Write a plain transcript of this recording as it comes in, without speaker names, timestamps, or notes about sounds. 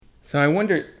So I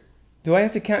wonder, do I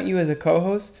have to count you as a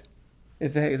co-host?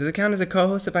 Does it count as a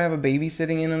co-host if I have a baby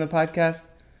sitting in on the podcast?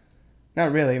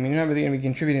 Not really. I mean, you're not really going to be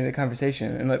contributing to the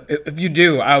conversation. And if you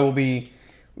do, I will be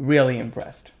really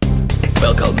impressed.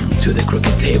 Welcome to the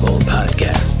Crooked Table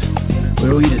Podcast,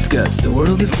 where we discuss the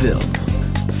world of film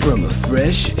from a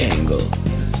fresh angle.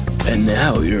 And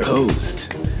now your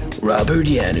host, Robert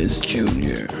Yanis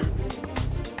Jr.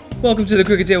 Welcome to the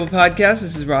Crooked Table Podcast.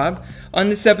 This is Rob. On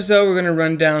this episode, we're going to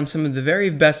run down some of the very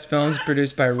best films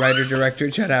produced by writer-director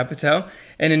Judd Apatow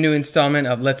in a new installment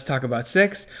of Let's Talk About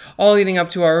 6, all leading up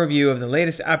to our review of the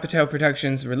latest Apatow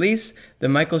Productions release, the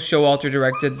Michael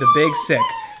Showalter-directed The Big Sick.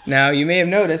 Now, you may have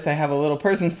noticed I have a little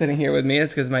person sitting here with me.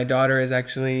 It's because my daughter is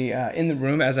actually in the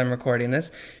room as I'm recording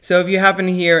this. So if you happen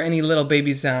to hear any little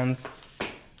baby sounds,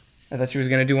 I thought she was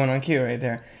going to do one on cue right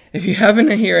there. If you happen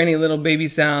to hear any little baby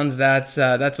sounds, that's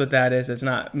what that is. It's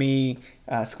not me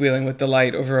squealing with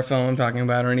delight over a film I'm talking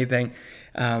about or anything.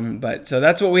 So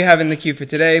that's what we have in the queue for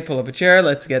today. Pull up a chair.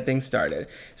 Let's get things started.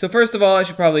 So first of all, I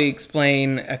should probably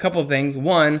explain a couple of things.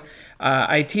 One,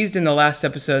 I teased in the last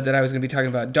episode that I was going to be talking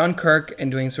about Dunkirk and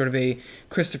doing sort of a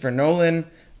Christopher Nolan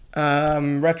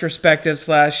retrospective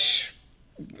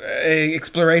 /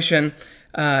 exploration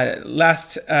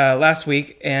last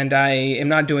week, and I am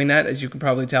not doing that, as you can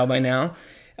probably tell by now.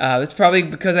 It's probably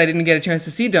because I didn't get a chance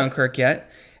to see Dunkirk yet,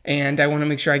 and I want to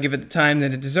make sure I give it the time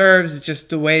that it deserves. It's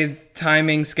just the way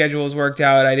timing schedules worked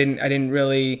out. I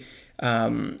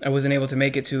wasn't able to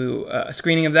make it to a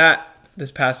screening of that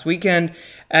this past weekend,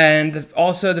 and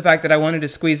also the fact that I wanted to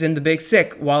squeeze in The Big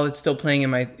Sick while it's still playing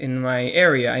in my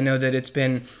area. I know that it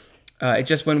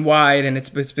just went wide, and it's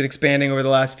been expanding over the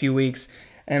last few weeks.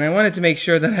 And I wanted to make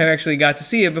sure that I actually got to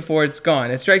see it before it's gone.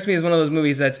 It strikes me as one of those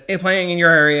movies that's playing in your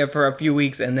area for a few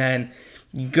weeks, and then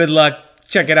good luck,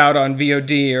 check it out on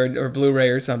VOD or Blu-ray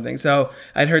or something. So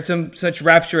I'd heard some such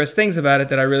rapturous things about it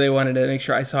that I really wanted to make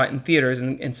sure I saw it in theaters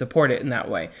and support it in that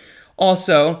way.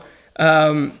 Also,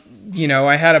 I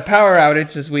had a power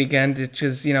outage this weekend, which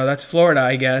is, that's Florida,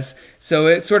 I guess. So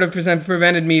it sort of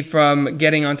prevented me from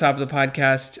getting on top of the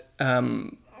podcast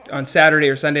on Saturday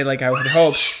or Sunday like I would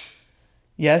hope.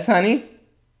 Yes, honey?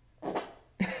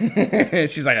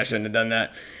 She's like, I shouldn't have done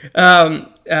that.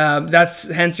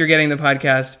 Hence you're getting the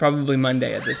podcast probably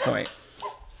Monday at this point.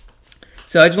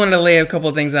 So I just wanted to lay a couple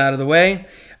of things out of the way.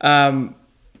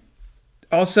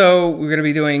 Also, we're going to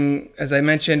be doing, as I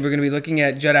mentioned, we're going to be looking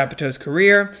at Judd Apatow's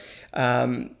career,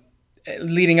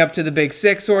 leading up to The Big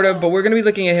Sick, sort of, but we're going to be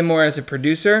looking at him more as a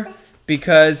producer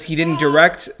because he didn't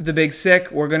direct The Big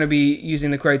Sick. We're going to be using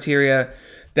the criteria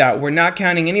that we're not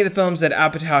counting any of the films that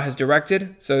Apatow has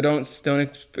directed, so don't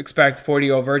expect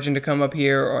 40-Year-Old Virgin to come up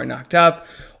here, or Knocked Up,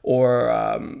 or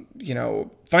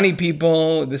Funny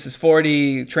People, This Is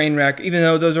 40, Trainwreck. Even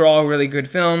though those are all really good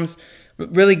films,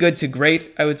 really good to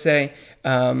great, I would say,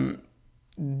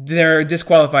 they're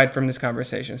disqualified from this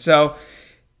conversation. So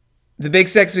The Big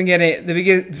Sick's been getting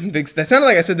that sounded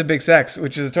like I said The Big Sex,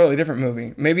 which is a totally different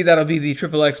movie. Maybe that'll be the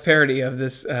XXX parody of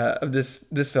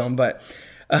this film, but.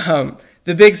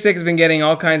 The Big Sick has been getting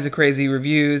all kinds of crazy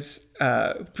reviews,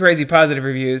 crazy positive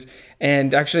reviews,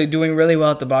 and actually doing really well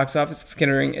at the box office,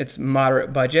 considering its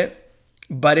moderate budget.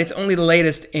 But it's only the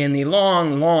latest in the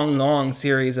long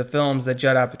series of films that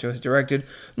Judd Apatow has directed.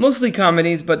 Mostly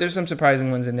comedies, but there's some surprising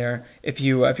ones in there if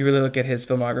you really look at his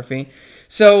filmography.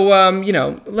 So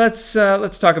let's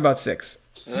talk about 6.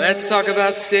 Let's talk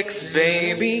about 6,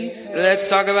 baby. Let's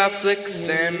talk about flicks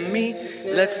and me.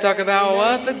 Let's talk about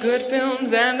what the good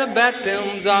films and the bad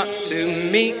films are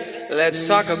to me. Let's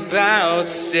talk about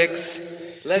 6.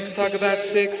 Let's talk about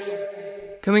 6.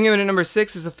 Coming in at number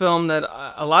 6 is a film that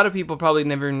a lot of people probably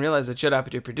never even realized that Judd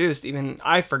Apatow produced. Even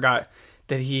I forgot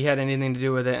that he had anything to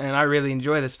do with it, and I really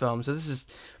enjoy this film. So this is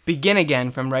Begin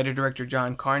Again from writer-director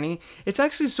John Carney. It's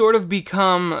actually sort of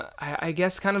become, I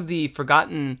guess, kind of the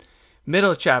forgotten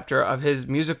middle chapter of his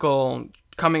musical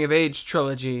coming-of-age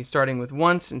trilogy, starting with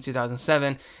Once in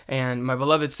 2007 and My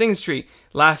Beloved Sing Street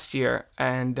last year,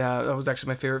 and that was actually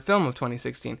my favorite film of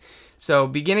 2016. So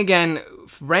Begin Again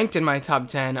ranked in my top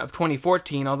 10 of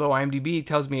 2014, although IMDb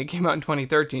tells me it came out in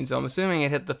 2013, so I'm assuming it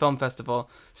hit the film festival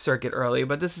circuit early.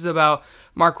 But this is about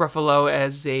Mark Ruffalo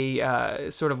as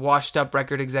a sort of washed-up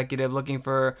record executive looking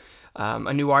for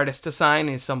a new artist to sign.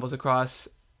 He stumbles across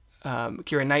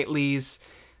Keira Knightley's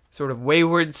sort of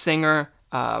wayward singer,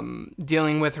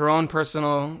 dealing with her own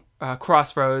personal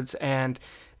crossroads, and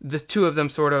the two of them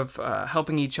sort of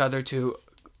helping each other to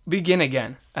begin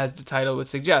again, as the title would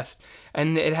suggest.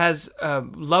 And it has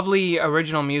lovely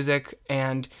original music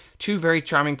and two very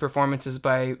charming performances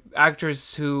by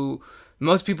actors who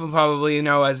most people probably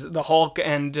know as the Hulk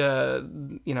and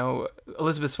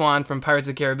Elizabeth Swann from Pirates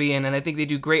of the Caribbean, and I think they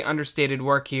do great understated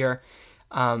work here.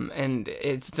 And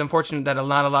it's unfortunate that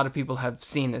not a lot of people have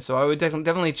seen this, so I would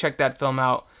definitely check that film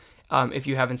out if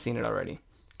you haven't seen it already.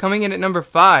 Coming in at number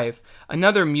 5,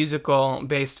 another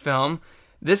musical-based film.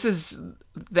 This is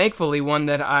thankfully one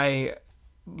that I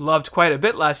loved quite a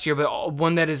bit last year, but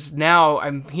one that is now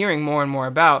I'm hearing more and more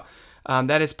about.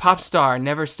 That is Pop Star,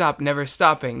 Never Stop, Never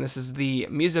Stopping. This is the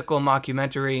musical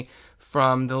mockumentary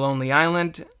from The Lonely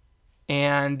Island,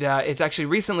 and it's actually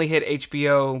recently hit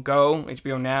HBO Go,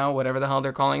 HBO Now, whatever the hell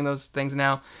they're calling those things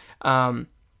now. And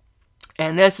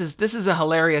this is a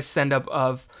hilarious send-up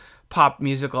of pop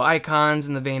musical icons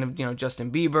in the vein of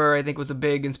Justin Bieber. I think was a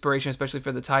big inspiration, especially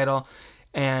for the title.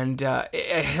 And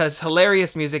it has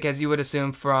hilarious music, as you would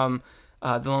assume, from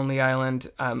The Lonely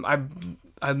Island.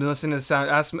 I've been listening to the sound.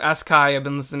 Ask Kai. I've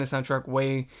been listening to the soundtrack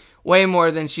way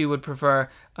more than she would prefer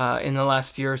in the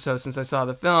last year or so since I saw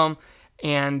the film.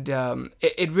 And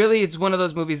it's one of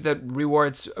those movies that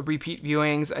rewards repeat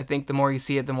viewings. I think the more you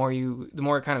see it, the more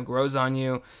it kind of grows on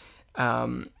you.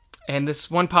 And this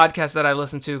one podcast that I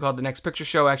listened to called The Next Picture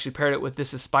Show actually paired it with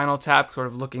This Is Spinal Tap, sort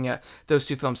of looking at those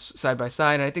two films side by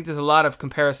side. And I think there's a lot of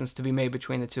comparisons to be made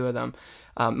between the two of them.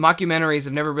 Mockumentaries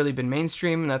have never really been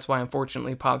mainstream, and that's why,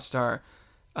 unfortunately, Pop Star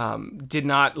did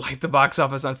not light the box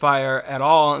office on fire at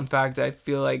all. In fact, I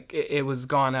feel like it was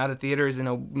gone out of theaters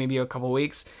in maybe a couple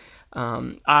weeks.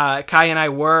 Kai and I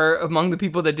were among the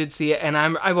people that did see it, and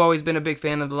I've always been a big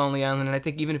fan of The Lonely Island, and I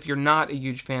think even if you're not a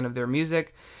huge fan of their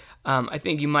music, I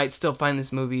think you might still find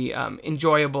this movie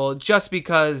enjoyable just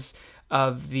because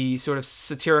of the sort of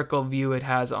satirical view it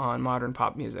has on modern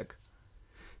pop music.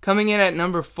 Coming in at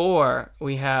number 4,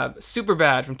 we have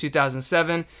Superbad from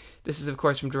 2007. This is, of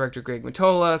course, from director Greg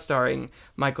Mottola, starring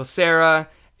Michael Cera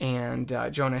and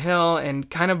Jonah Hill, and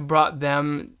kind of brought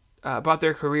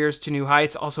their careers to new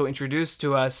heights. Also introduced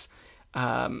to us,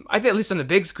 I think at least on the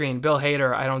big screen, Bill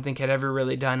Hader, I don't think had ever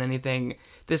really done anything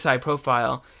this high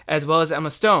profile, as well as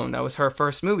Emma Stone. That was her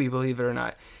first movie, believe it or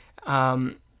not.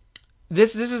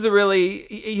 This is a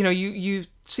really, you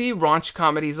see raunch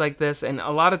comedies like this, and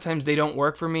a lot of times they don't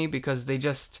work for me because they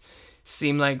just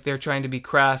seem like they're trying to be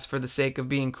crass for the sake of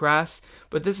being crass.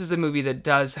 But this is a movie that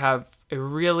does have a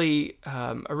really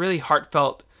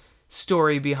heartfelt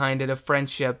story behind it of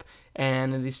friendship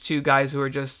and these two guys who are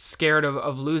just scared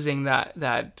of losing that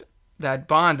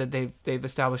bond that they've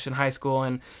established in high school,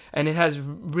 and it has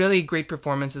really great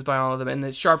performances by all of them, and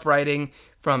the sharp writing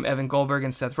from Evan Goldberg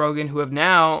and Seth Rogen,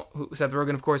 Seth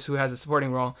Rogen, of course, who has a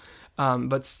supporting role,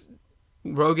 but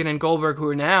Rogen and Goldberg, who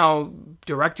are now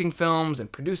directing films and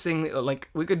producing, like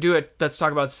we could do it. Let's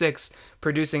Talk About 6,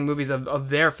 producing movies of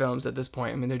their films at this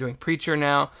point. I mean, they're doing Preacher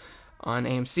now on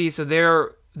AMC, so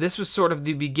this was sort of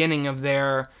the beginning of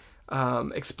their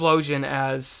explosion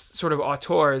as sort of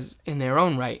auteurs in their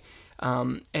own right.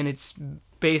 And it's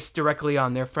based directly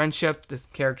on their friendship. The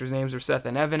characters' names are Seth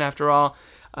and Evan, after all.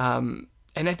 And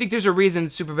I think there's a reason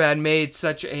Superbad made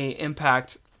such an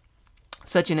impact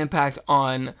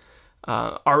on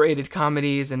R-rated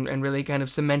comedies and really kind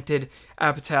of cemented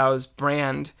Apatow's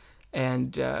brand.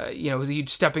 And, it was a huge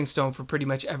stepping stone for pretty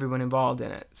much everyone involved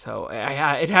in it. So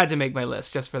it had to make my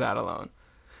list just for that alone.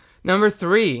 Number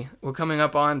 3, we're coming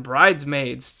up on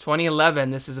Bridesmaids,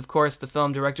 2011. This is, of course, the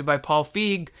film directed by Paul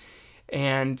Feig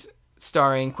and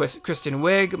starring Kristen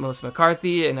Wiig, Melissa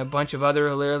McCarthy, and a bunch of other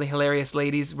hilarious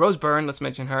ladies. Rose Byrne, let's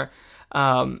mention her.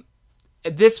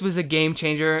 This was a game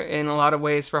changer in a lot of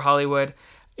ways for Hollywood.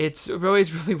 It's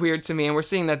always really weird to me, and we're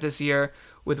seeing that this year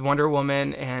with Wonder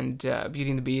Woman and Beauty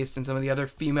and the Beast and some of the other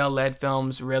female-led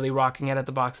films really rocking it at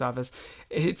the box office.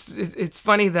 It's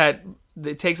funny that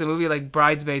it takes a movie like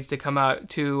Bridesmaids to come out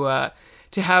to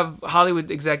have Hollywood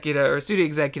studio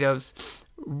executives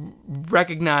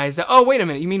recognize that, oh, wait a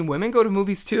minute, you mean women go to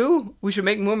movies too? We should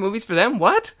make more movies for them?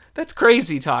 What? That's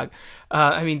crazy talk.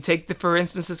 For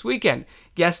instance, this weekend.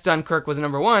 Yes, Dunkirk was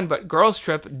number 1, but Girls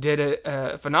Trip did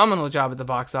a phenomenal job at the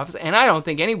box office, and I don't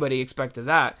think anybody expected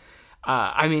that.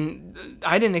 I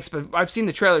didn't expect. I've seen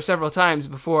the trailer several times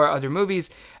before other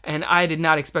movies, and I did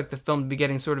not expect the film to be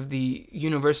getting sort of the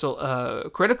universal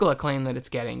critical acclaim that it's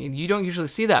getting. You don't usually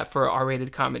see that for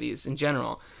R-rated comedies in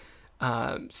general.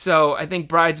 So I think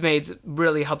Bridesmaids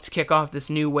really helped kick off this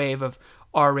new wave of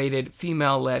R-rated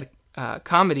female-led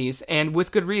comedies, and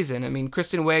with good reason. I mean,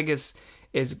 Kristen Wiig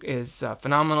is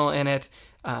phenomenal in it.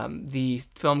 The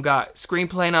film got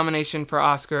screenplay nomination for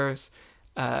Oscars,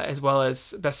 as well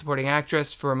as Best Supporting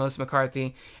Actress for Melissa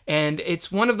McCarthy, and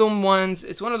it's one of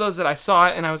those that I saw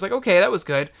it and I was like, okay, that was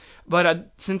good, but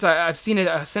since I've seen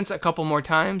it since a couple more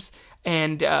times,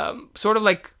 and sort of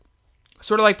like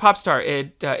sort of like Popstar,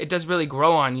 it does really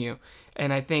grow on you.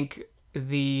 And I think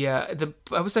it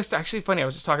was actually funny. I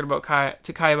was just talking about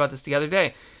Kai about this the other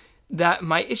day. That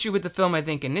my issue with the film, I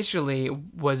think, initially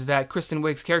was that Kristen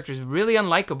Wiig's character is really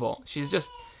unlikable. She's just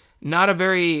not a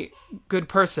very good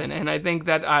person, and I think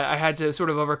that I had to sort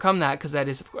of overcome that because that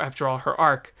is, after all, her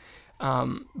arc.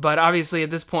 But obviously,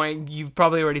 at this point, you've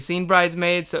probably already seen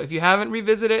Bridesmaids, so if you haven't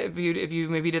revisited it, if you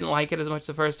maybe didn't like it as much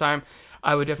the first time,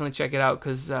 I would definitely check it out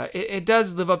because it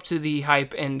does live up to the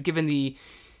hype, and given the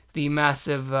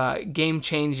massive game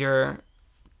changer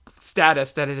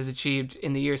status that it has achieved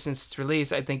in the years since its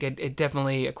release, I think it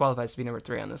definitely qualifies to be number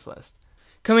 3 on this list.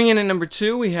 Coming in at number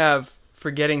 2, we have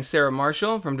Forgetting Sarah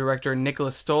Marshall from director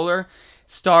Nicholas Stoller,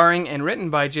 starring and written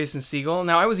by Jason Segel.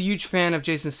 Now, I was a huge fan of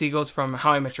Jason Segel's from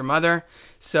How I Met Your Mother,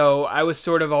 so I was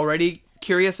sort of already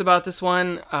curious about this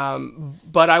one,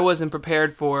 but I wasn't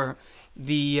prepared for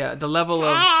the level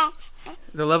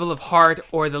of heart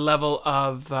or the level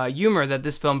of humor that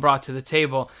this film brought to the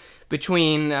table.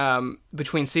 Between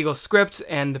Segel's script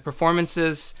and the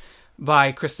performances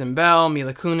by Kristen Bell,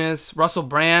 Mila Kunis, Russell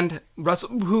Brand,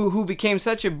 who became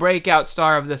such a breakout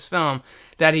star of this film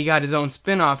that he got his own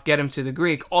spin-off, Get Him to the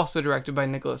Greek, also directed by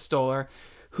Nicholas Stoller,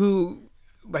 who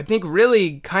I think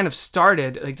really kind of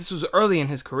started, like, this was early in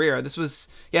his career. This was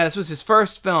his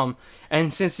first film,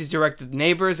 and since he's directed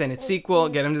Neighbors and its sequel,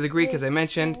 Get Him to the Greek, as I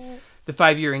mentioned, The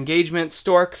 5-Year Engagement,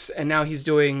 Storks, and now he's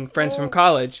doing Friends from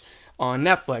College on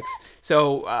Netflix.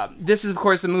 So this is, of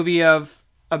course, a movie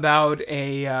about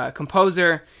a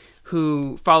composer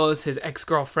who follows his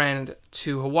ex-girlfriend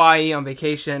to Hawaii on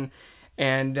vacation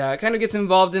and kind of gets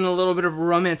involved in a little bit of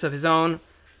romance of his own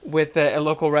with a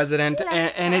local resident.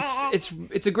 And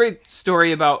it's a great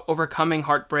story about overcoming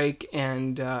heartbreak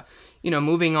and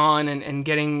moving on and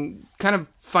getting kind of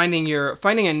finding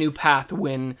a new path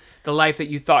when the life that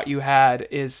you thought you had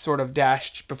is sort of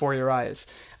dashed before your eyes.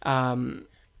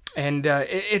 And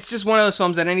it's just one of those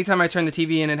films that anytime I turn the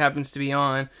TV and it happens to be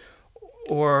on,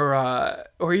 or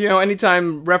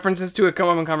anytime references to it come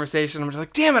up in conversation, I'm just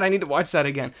like, damn it, I need to watch that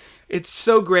again. It's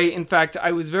so great. In fact,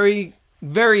 I was very,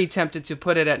 very tempted to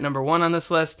put it at number 1 on this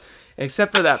list,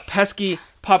 except for that pesky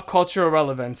pop cultural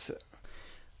relevance,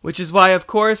 which is why, of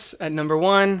course, at number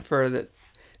 1 for the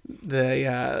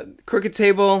Crooked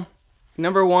Table,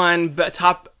 number 1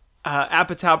 top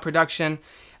Apatow production,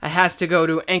 it has to go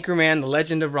to Anchorman, The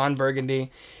Legend of Ron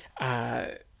Burgundy,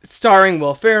 starring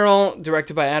Will Ferrell,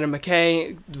 directed by Adam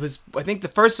McKay. It was, I think, the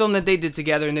first film that they did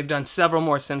together, and they've done several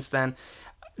more since then.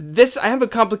 I have a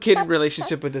complicated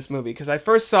relationship with this movie, because I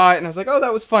first saw it, and I was like, oh,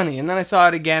 that was funny. And then I saw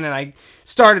it again, and I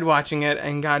started watching it,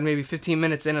 and got maybe 15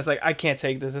 minutes in, I was like, I can't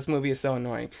take this. This movie is so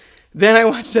annoying. Then I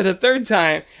watched it a third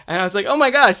time, and I was like, oh my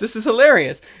gosh, this is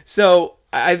hilarious. So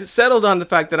I've settled on the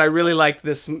fact that I really like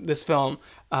this film.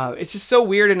 It's just so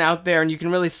weird and out there, and you can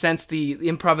really sense the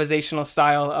improvisational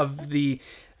style of the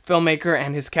filmmaker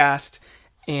and his cast.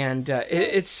 And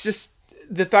it's just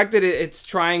the fact that it's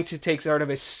trying to take sort of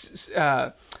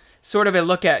a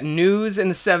look at news in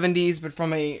the 70s, but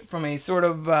from a sort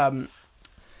of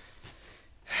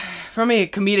from a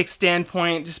comedic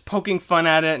standpoint, just poking fun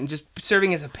at it and just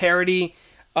serving as a parody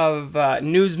of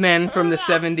newsmen from the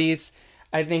 70s.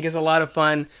 I think is a lot of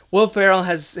fun. Will Ferrell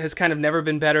has kind of never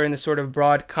been better in this sort of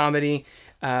broad comedy.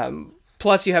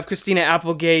 Plus, you have Christina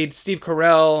Applegate, Steve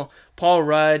Carell, Paul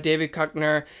Rudd, David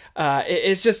Koechner.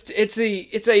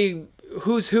 It's a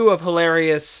who's who of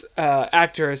hilarious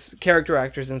actors, character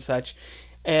actors, and such.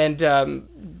 And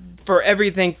for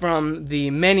everything from the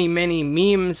many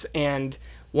memes and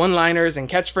one-liners and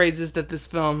catchphrases that this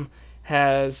film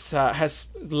has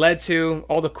led to,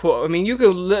 all the cool. I mean, you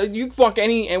walk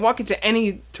into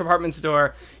any department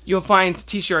store, you'll find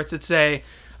T-shirts that say,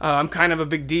 "I'm kind of a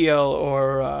big deal,"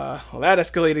 or "Well, that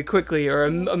escalated quickly," or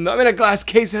 "I'm in a glass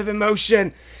case of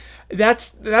emotion." That's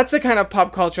the kind of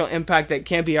pop cultural impact that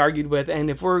can't be argued with. And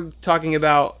if we're talking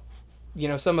about,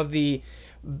 some of the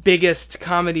biggest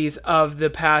comedies of the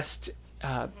past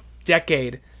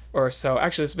decade or so,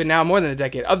 actually it's been now more than a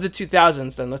decade, of the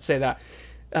 2000s, then let's say that.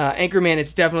 Anchorman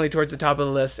is definitely towards the top of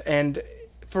the list, and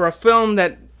for a film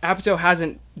that Apatow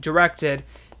hasn't directed,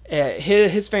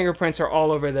 his fingerprints are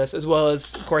all over this, as well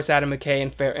as, of course, Adam McKay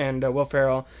and Will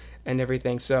Ferrell and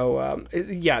everything. So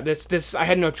this I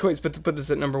had no choice but to put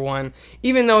this at number 1,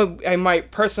 even though I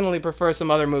might personally prefer some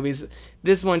other movies.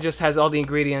 This one just has all the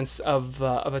ingredients of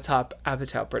a top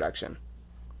Apatow production.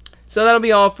 So that'll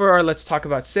be all for our Let's Talk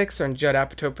About 6 on Judd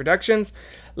Apatow Productions.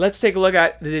 Let's take a look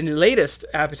at the latest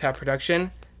Apatow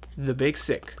production, The Big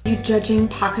Sick. Are you judging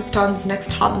Pakistan's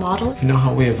next top model? You know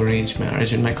how we have arranged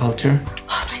marriage in my culture?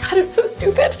 Oh my god, I'm so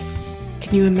stupid.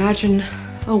 Can you imagine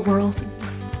a world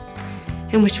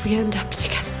in which we end up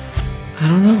together? I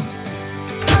don't know.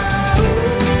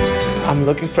 I'm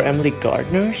looking for Emily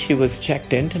Gardner. She was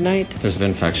checked in tonight. There's an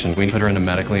infection. We put her in a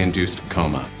medically induced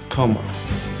coma. Coma.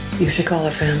 You should call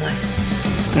her family.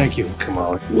 Thank you,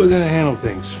 Kamala. We're gonna handle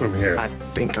things from here. I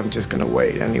think I'm just gonna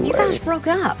wait anyway. You guys broke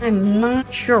up. I'm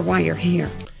not sure why you're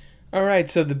here. All right,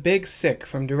 so The Big Sick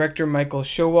from director Michael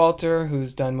Showalter,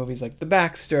 who's done movies like The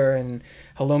Baxter and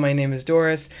Hello, My Name is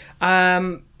Doris.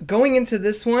 Going into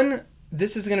this one,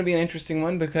 this is going to be an interesting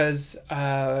one because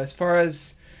as far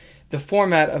as the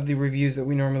format of the reviews that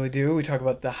we normally do, we talk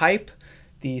about the hype,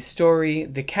 the story,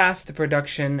 the cast, the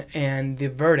production, and the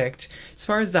verdict. As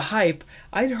far as the hype,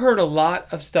 I'd heard a lot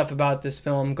of stuff about this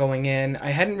film going in. I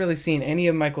hadn't really seen any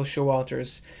of Michael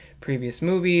Showalter's previous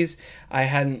movies.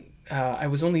 I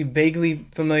was only vaguely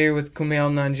familiar with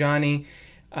Kumail Nanjiani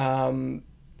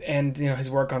and his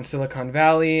work on Silicon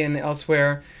Valley and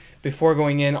elsewhere before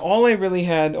going in.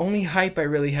 Only hype I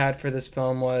really had for this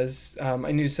film was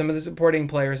I knew some of the supporting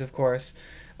players, of course,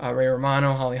 Ray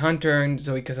Romano, Holly Hunter, and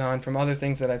Zoe Kazan from other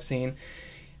things that I've seen.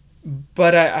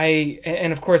 But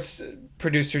and of course,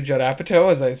 producer Judd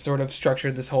Apatow, as I sort of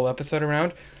structured this whole episode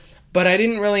around. But I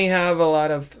didn't really have a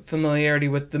lot of familiarity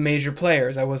with the major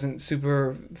players. I wasn't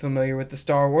super familiar with the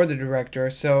star or the director.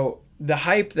 So the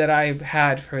hype that I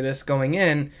had for this going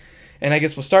in, and I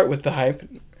guess we'll start with the hype,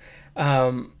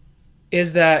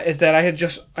 is that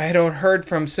I had heard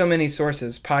from so many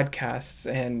sources, podcasts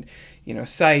and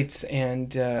sites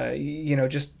and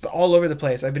just all over the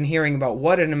place. I've been hearing about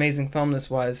what an amazing film this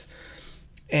was,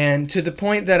 and to the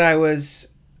point that I was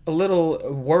a little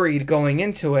worried going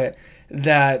into it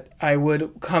that I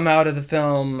would come out of the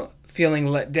film feeling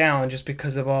let down just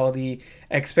because of all the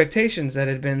expectations that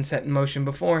had been set in motion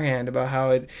beforehand about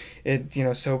how it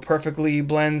so perfectly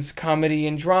blends comedy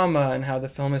and drama, and how the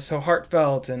film is so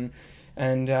heartfelt and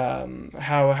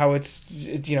how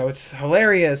it's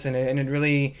hilarious and it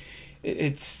really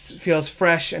feels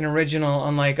fresh and original,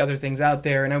 unlike other things out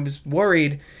there. And I was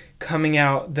worried coming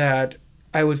out that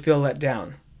I would feel let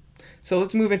down. So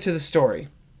let's move into the story.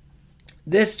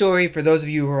 This story, for those of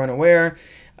you who are unaware,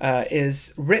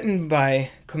 is written by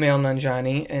Kumail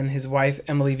Nanjiani and his wife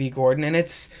Emily V. Gordon, and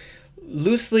it's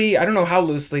loosely, I don't know how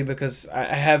loosely, because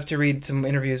I have to read some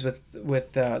interviews with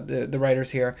the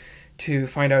writers here to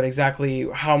find out exactly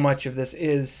how much of this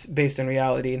is based on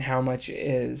reality and how much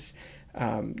is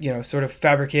sort of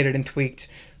fabricated and tweaked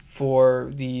for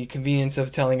the convenience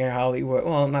of telling a Hollywood,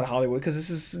 well, not Hollywood, because this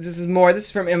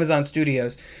is from Amazon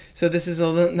Studios, so this is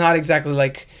not exactly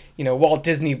like Walt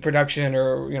Disney production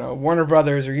or Warner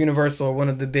Brothers or Universal or one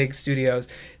of the big studios.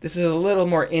 This is a little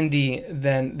more indie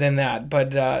than that,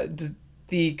 but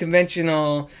the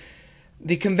conventions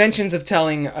of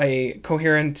telling a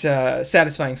coherent,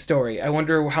 satisfying story, I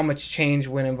wonder how much change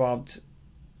went involved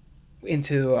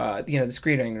into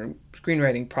the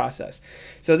screenwriting process.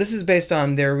 So this is based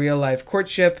on their real life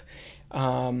courtship.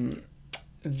 It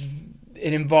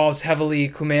involves heavily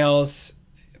Kumail's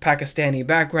Pakistani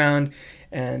background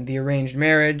and the arranged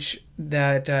marriage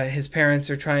that his parents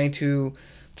are trying to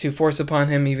force upon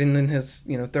him, even in his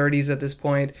 30s at this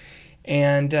point,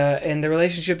 and the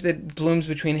relationship that blooms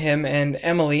between him and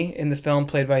Emily in the film,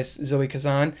 played by Zoe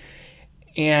Kazan.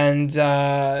 And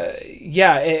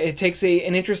it takes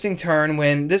an interesting turn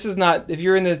when this is not, if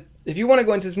you want to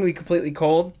go into this movie completely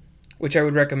cold, which I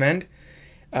would recommend,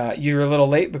 you're a little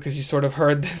late because you sort of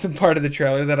heard the part of the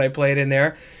trailer that I played in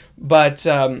there, but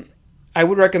I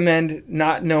would recommend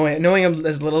not knowing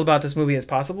as little about this movie as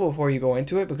possible before you go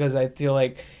into it, because I feel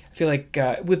like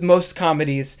with most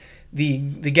comedies, the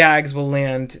gags will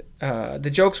land, the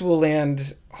jokes will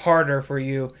land harder for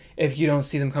you if you don't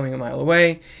see them coming a mile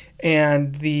away,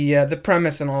 and the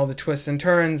premise and all the twists and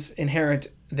turns inherent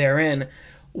therein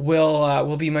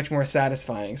will be much more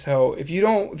satisfying. So if you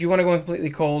want to go completely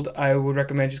cold, I would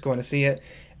recommend just going to see it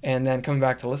and then coming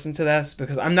back to listen to this,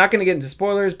 because I'm not going to get into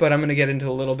spoilers, but I'm going to get into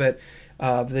a little bit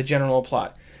of the general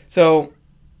plot. So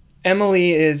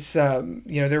Emily is, their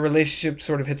relationship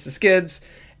sort of hits the skids,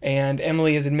 and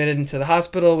Emily is admitted into the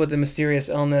hospital with a mysterious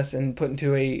illness and put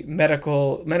into a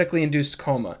medically induced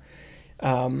coma.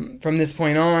 From this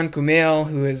point on, Kumail,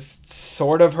 who is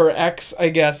sort of her ex, I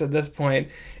guess, at this point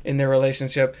in their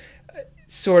relationship,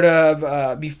 sort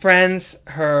of befriends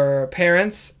her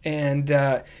parents and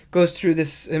goes through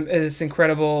this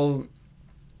incredible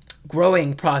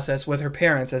growing process with her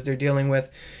parents as they're dealing with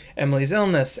Emily's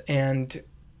illness and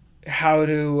how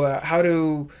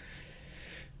to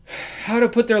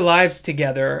put their lives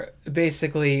together,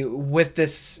 basically, with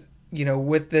this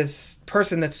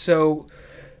person that's so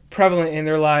prevalent in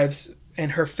their lives,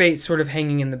 and her fate sort of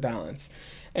hanging in the balance.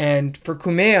 And for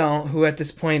Kumail, who at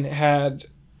this point had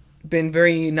been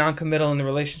very non-committal in the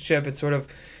relationship and sort of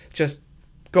just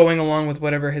going along with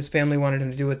whatever his family wanted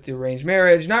him to do with the arranged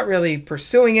marriage, not really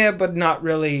pursuing it, but not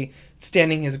really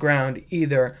standing his ground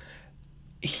either.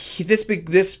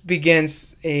 This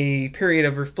begins a period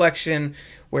of reflection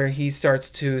where he starts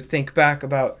to think back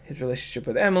about his relationship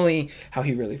with Emily, how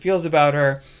he really feels about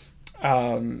her,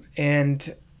 and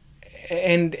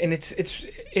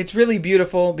it's really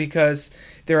beautiful because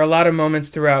there are a lot of moments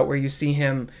throughout where you see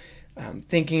him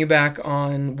thinking back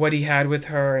on what he had with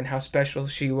her and how special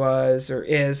she was or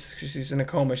is. She's in a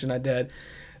coma, she's not dead.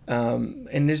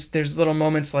 And there's little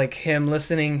moments like him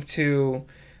listening to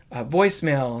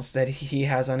voicemails that he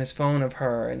has on his phone of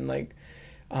her, and like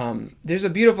there's a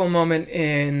beautiful moment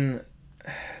in,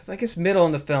 I guess, middle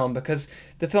in the film, because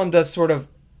the film does sort of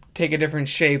take a different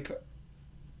shape,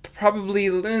 probably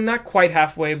not quite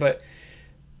halfway, but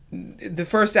the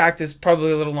first act is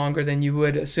probably a little longer than you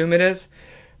would assume it is,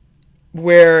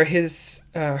 where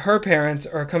her parents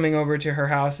are coming over to her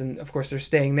house, and of course they're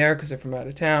staying there because they're from out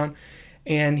of town.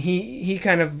 And he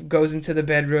kind of goes into the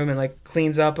bedroom and like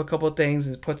cleans up a couple of things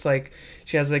and puts like,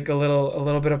 she has like a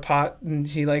little bit of pot, and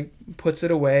he like puts it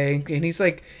away, and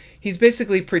he's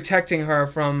basically protecting her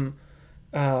from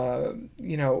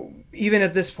even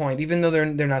at this point, even though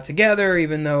they're not together,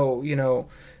 even though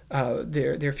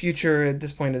their future at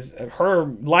this point is her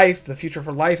life, the future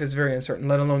for life is very uncertain,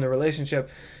 let alone the relationship.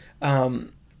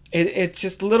 It's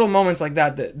just little moments like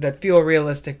that feel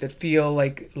realistic, that feel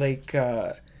like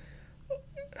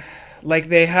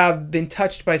they have been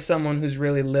touched by someone who's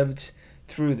really lived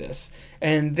through this.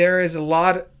 And there is a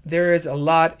lot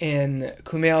in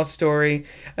Kumail's story,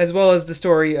 as well as the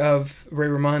story of Ray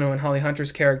Romano and Holly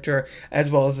Hunter's character,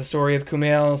 as well as the story of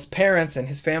Kumail's parents and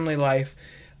his family life,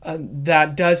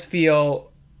 that does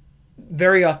feel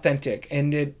very authentic,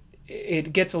 and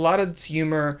it gets a lot of its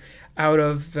humor out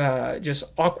of just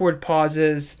awkward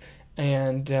pauses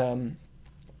and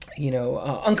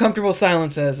uncomfortable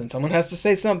silences, and someone has to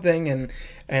say something,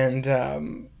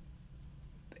 and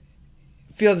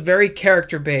feels very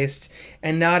character based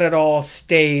and not at all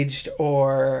staged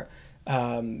or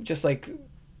just like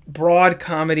broad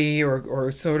comedy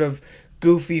or sort of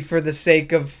goofy for the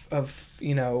sake of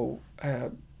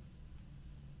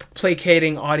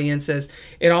placating audiences.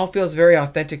 It all feels very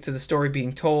authentic to the story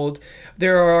being told.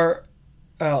 There are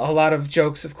a lot of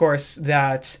jokes, of course,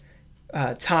 that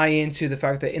tie into the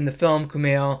fact that in the film,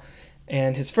 Kumail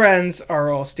and his friends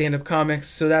are all stand-up comics,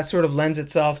 so that sort of lends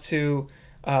itself to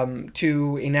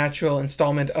a natural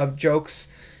installment of jokes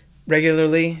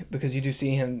regularly, because you do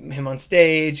see him on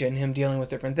stage and him dealing with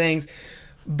different things.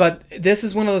 But this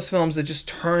is one of those films that just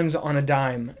turns on a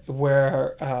dime,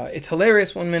 where it's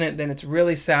hilarious one minute, then it's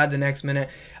really sad the next minute.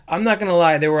 I'm not going to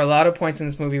lie, there were a lot of points in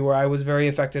this movie where I was very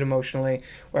affected emotionally,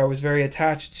 where I was very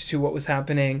attached to what was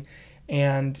happening.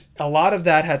 And a lot of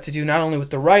that had to do not only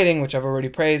with the writing, which I've already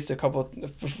praised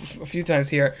a few times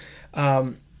here,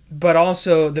 but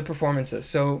also the performances.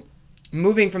 So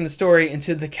moving from the story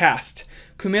into the cast,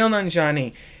 Kumail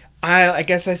Nanjiani. I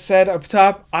guess I said up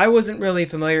top, I wasn't really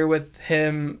familiar with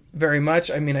him very much.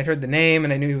 I mean, I'd heard the name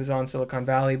and I knew he was on Silicon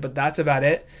Valley, but that's about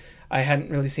it. I hadn't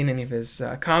really seen any of his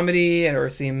comedy or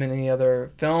seen him in any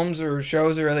other films or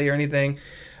shows or anything.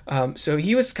 So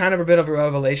he was kind of a bit of a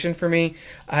revelation for me.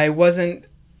 I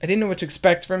didn't know what to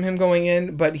expect from him going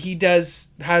in, but he has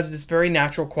this very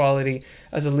natural quality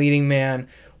as a leading man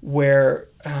where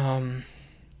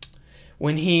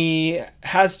when he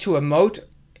has to emote,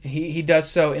 he does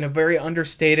so in a very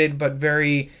understated but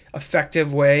very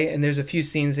effective way. And there's a few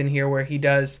scenes in here where he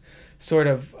does sort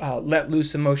of let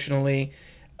loose emotionally.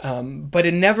 But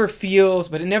it never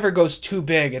goes too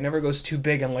big. It never goes too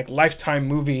big in like Lifetime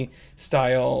movie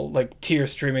style, like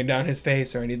tears streaming down his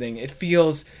face or anything. It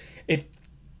feels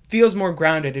more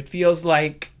grounded. It feels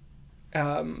like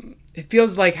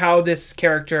how this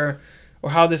character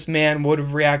or how this man would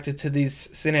have reacted to these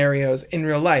scenarios in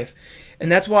real life.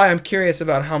 And that's why I'm curious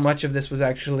about how much of this was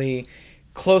actually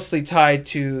closely tied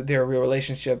to their real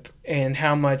relationship and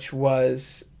how much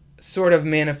was sort of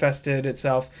manifested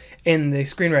itself in the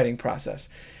screenwriting process.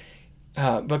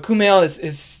 But Kumail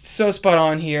is so spot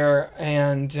on here,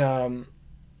 and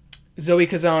Zoe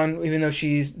Kazan, even though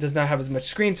she does not have as much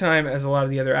screen time as a lot of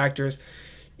the other actors,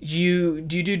 you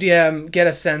do get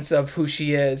a sense of who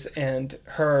she is and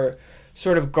her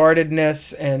sort of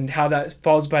guardedness and how that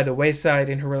falls by the wayside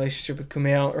in her relationship with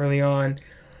Kumail early on.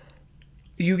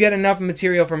 You get enough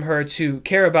material from her to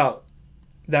care about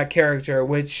that character,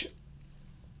 which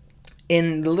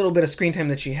in the little bit of screen time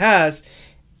that she has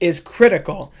is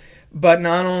critical. But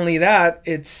not only that,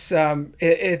 it's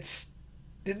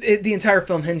the entire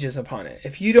film hinges upon it.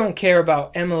 If you don't care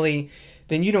about Emily,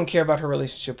 then you don't care about her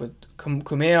relationship with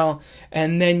Kumail,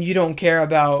 and then you don't care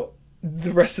about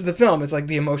the rest of the film. It's like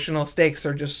the emotional stakes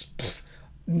are just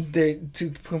they to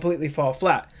completely fall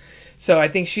flat. So I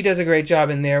think she does a great job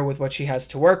in there with what she has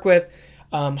to work with.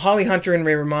 Holly Hunter and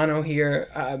Ray Romano here.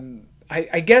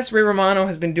 I guess Ray Romano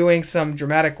has been doing some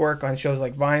dramatic work on shows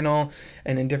like Vinyl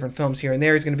and in different films here and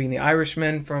there. He's going to be in The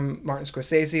Irishman from Martin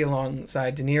Scorsese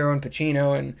alongside De Niro and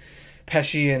Pacino and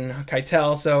Pesci and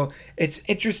Keitel. So it's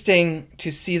interesting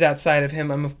to see that side of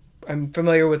him. I'm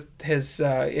familiar with his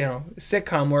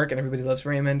sitcom work and Everybody Loves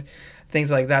Raymond,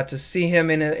 things like that. To see him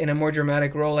in a more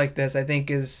dramatic role like this, I think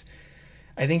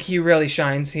he really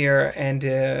shines here, and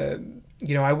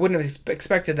I wouldn't have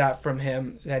expected that from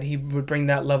him, that he would bring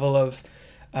that level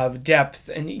of depth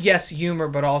and, yes, humor,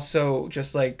 but also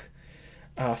just like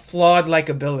flawed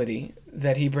likability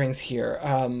that he brings here.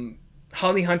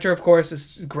 Holly Hunter, of course,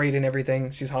 is great in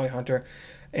everything. She's Holly Hunter,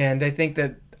 and I think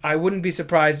that I wouldn't be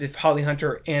surprised if Holly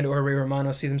Hunter and or Ray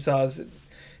Romano see themselves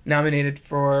nominated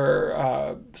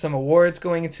for some awards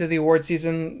going into the award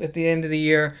season at the end of the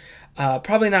year.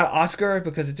 Probably not Oscar,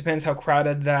 because it depends how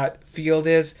crowded that field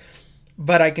is.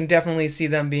 But I can definitely see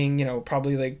them being,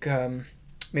 probably like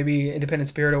maybe Independent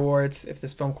Spirit Awards if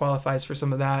this film qualifies for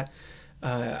some of that.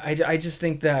 I just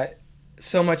think that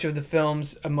so much of the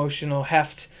film's emotional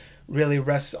heft really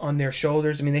rests on their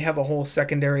shoulders. I mean, they have a whole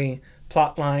secondary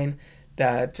plot line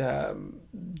that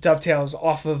dovetails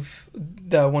off of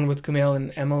the one with Kumail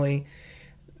and Emily.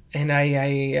 And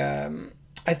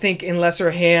I think in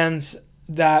lesser hands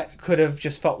that could have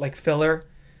just felt like filler.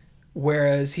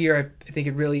 Whereas here, I think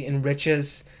it really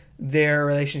enriches their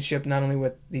relationship, not only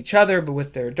with each other, but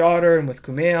with their daughter and with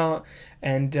Kumail.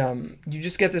 And you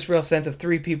just get this real sense of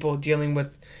three people dealing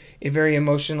with a very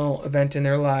emotional event in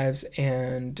their lives,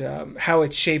 and how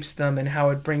it shapes them and how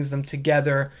it brings them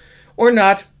together, or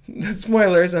not.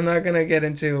 Spoilers. I'm not gonna get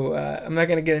into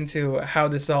how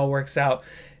this all works out.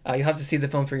 You'll have to see the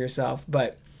film for yourself.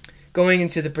 But going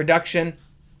into the production,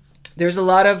 there's a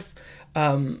lot of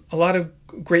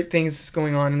great things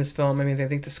going on in this film. I mean, I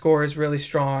think the score is really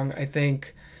strong. I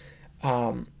think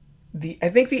the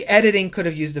editing could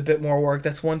have used a bit more work.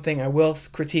 That's one thing I will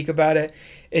critique about it.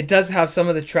 It does have some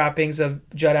of the trappings of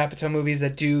Judd Apatow movies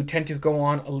that do tend to go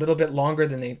on a little bit longer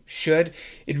than they should.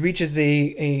 It reaches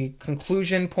a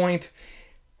conclusion point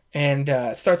and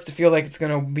starts to feel like it's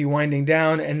going to be winding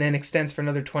down, and then extends for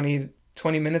another 20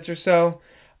 minutes or so.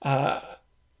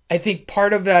 I think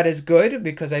part of that is good,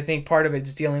 because I think part of it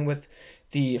is dealing with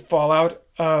the fallout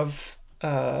of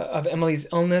Emily's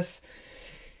illness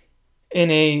in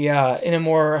a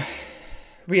more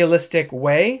realistic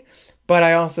way. But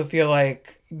I also feel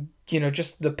like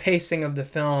just the pacing of the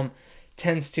film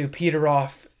tends to peter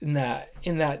off in that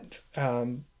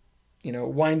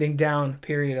winding down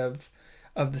period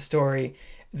of the story,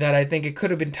 that I think it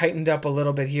could have been tightened up a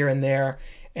little bit here and there,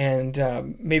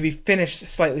 and maybe finished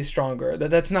slightly stronger.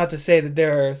 That's not to say that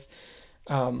there's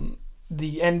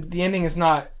the ending is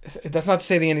not. That's not to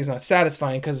say the ending is not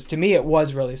satisfying, because to me it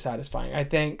was really satisfying. I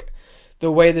think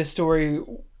the way this story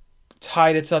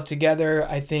tied itself together,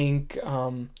 I think,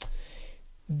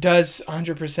 does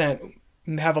 100%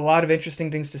 have a lot of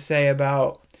interesting things to say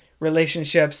about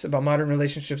relationships, about modern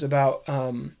relationships, about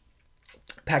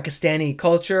Pakistani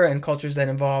culture and cultures that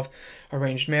involve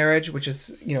arranged marriage, which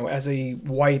is, as a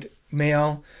white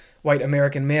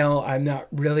American male, I'm not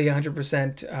really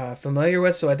 100% familiar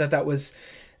with. So I thought that was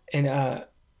an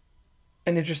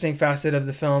interesting facet of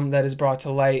the film that is brought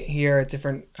to light here. It's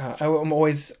different.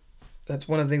 That's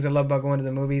one of the things I love about going to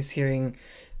the movies, seeing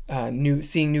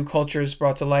new cultures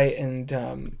brought to light, and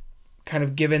kind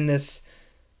of given this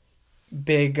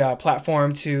big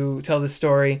platform to tell this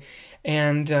story.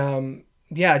 And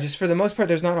just for the most part,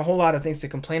 there's not a whole lot of things to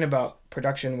complain about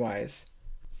production-wise.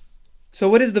 So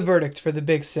what is the verdict for The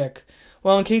Big Sick?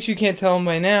 Well, in case you can't tell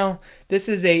by now, this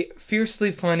is a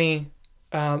fiercely funny,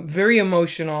 very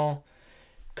emotional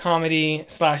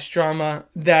comedy/drama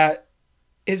that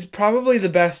is probably the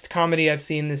best comedy I've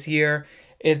seen this year.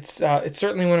 It's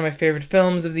certainly one of my favorite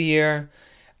films of the year.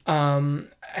 And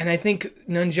I think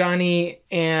Nanjiani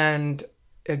and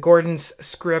Gordon's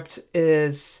script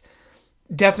is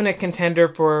definite contender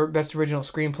for Best Original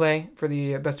Screenplay for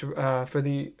the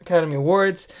Academy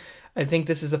Awards. I think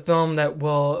this is a film that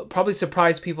will probably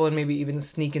surprise people and maybe even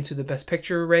sneak into the Best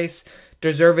Picture race,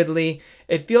 deservedly.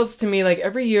 It feels to me like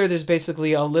every year there's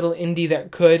basically a little indie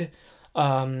that could.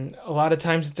 A lot of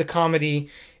times it's a comedy,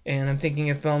 and I'm thinking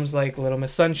of films like Little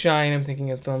Miss Sunshine. I'm thinking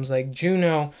of films like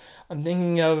Juno. I'm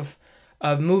thinking of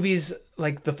movies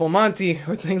like The Full Monty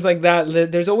or things like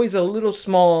that. There's always a little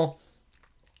small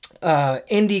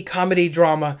indie comedy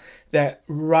drama that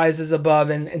rises above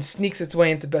and sneaks its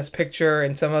way into Best Picture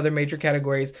and some other major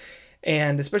categories.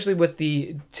 And especially with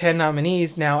the 10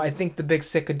 nominees now, I think The Big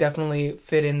Sick could definitely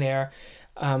fit in there.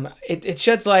 It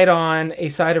sheds light on a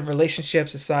side of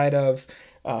relationships, a side of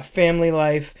family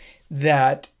life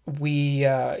that we,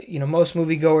 most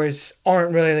moviegoers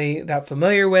aren't really that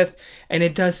familiar with, and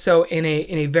it does so in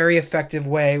a very effective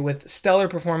way with stellar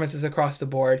performances across the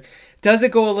board. Does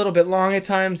it go a little bit long at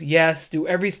times? Yes.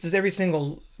 Does every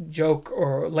single joke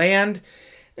or land?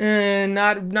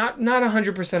 Not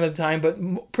 100% of the time,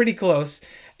 but pretty close.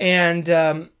 And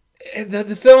the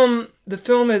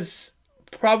film is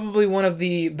probably one of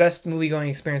the best movie-going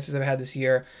experiences I've had this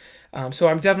year. So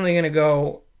I'm definitely going to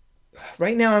go.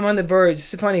 Right now I'm on the verge.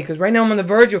 It's funny because right now I'm on the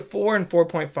verge of 4 and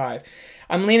 4.5.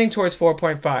 I'm leaning towards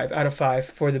 4.5 out of 5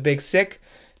 for The Big Sick.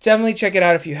 Definitely check it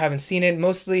out if you haven't seen it.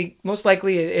 Most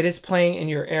likely it is playing in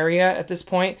your area at this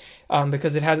point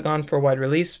because it has gone for a wide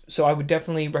release. So I would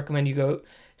definitely recommend you go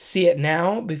see it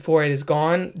now before it is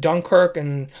gone. Dunkirk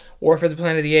and War for the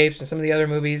Planet of the Apes and some of the other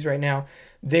movies right now,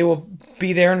 they will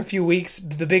be there in a few weeks.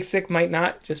 The Big Sick might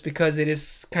not, just because it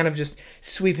is kind of just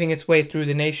sweeping its way through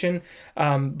the nation.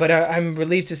 But I'm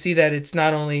relieved to see that it's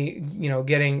not only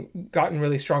gotten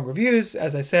really strong reviews,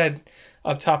 as I said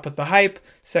up top with the hype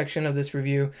section of this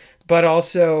review, but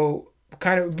also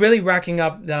kind of really racking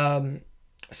up the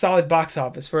solid box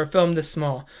office for a film this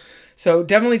small. So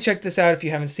definitely check this out if you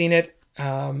haven't seen it,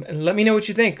 and let me know what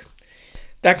you think.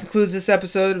 That concludes this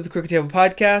episode of the Crooked Table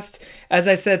Podcast. As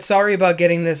I said, sorry about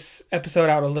getting this episode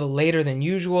out a little later than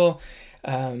usual.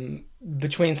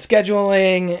 Between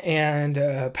scheduling and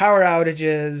power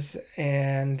outages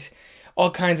and all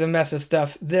kinds of mess of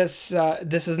stuff, this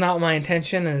is not my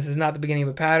intention, and this is not the beginning of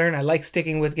a pattern. I like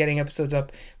sticking with getting episodes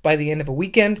up by the end of a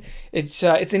weekend. It's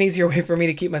an easier way for me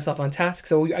to keep myself on task.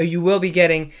 So you will be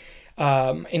getting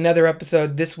another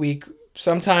episode this week,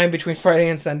 sometime between Friday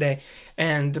and Sunday,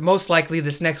 and most likely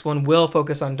this next one will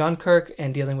focus on Dunkirk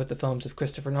and dealing with the films of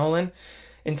Christopher Nolan.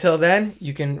 Until then,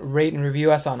 you can rate and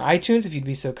review us on iTunes if you'd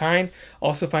be so kind.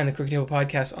 Also find the Crooked Table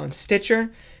Podcast on Stitcher.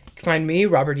 You can find me,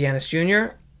 Robert Yanis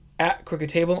Jr., at Crooked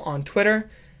Table on Twitter.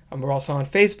 We're also on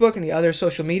Facebook and the other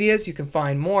social medias. You can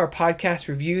find more podcast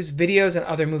reviews, videos, and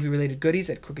other movie-related goodies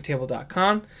at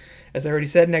crookedtable.com. As I already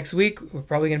said, next week we're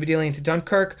probably going to be dealing into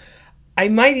Dunkirk. I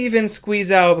might even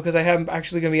squeeze out, because I am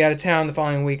actually going to be out of town the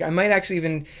following week, I might actually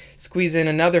even squeeze in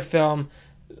another film,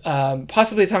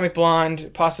 possibly Atomic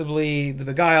Blonde, possibly The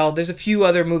Beguiled. There's a few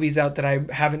other movies out that I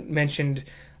haven't mentioned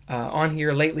on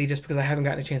here lately just because I haven't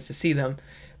gotten a chance to see them.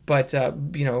 But,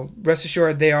 rest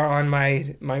assured they are on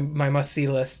my must-see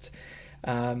list.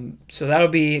 So that'll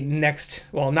be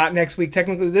not next week,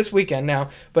 technically this weekend now,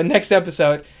 but next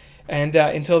episode. And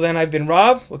until then, I've been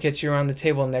Rob. We'll catch you around the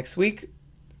table next week.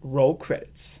 Roll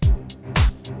credits.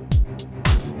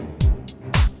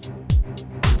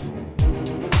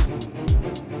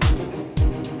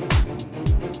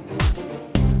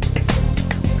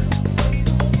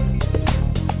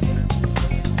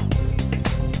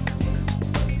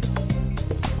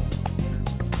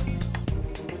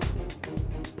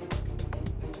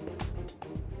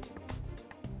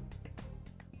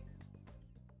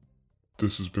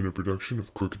 This has been a production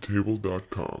of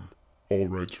crookedtable.com. All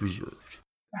rights reserved.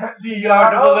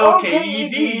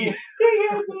 CROOKED.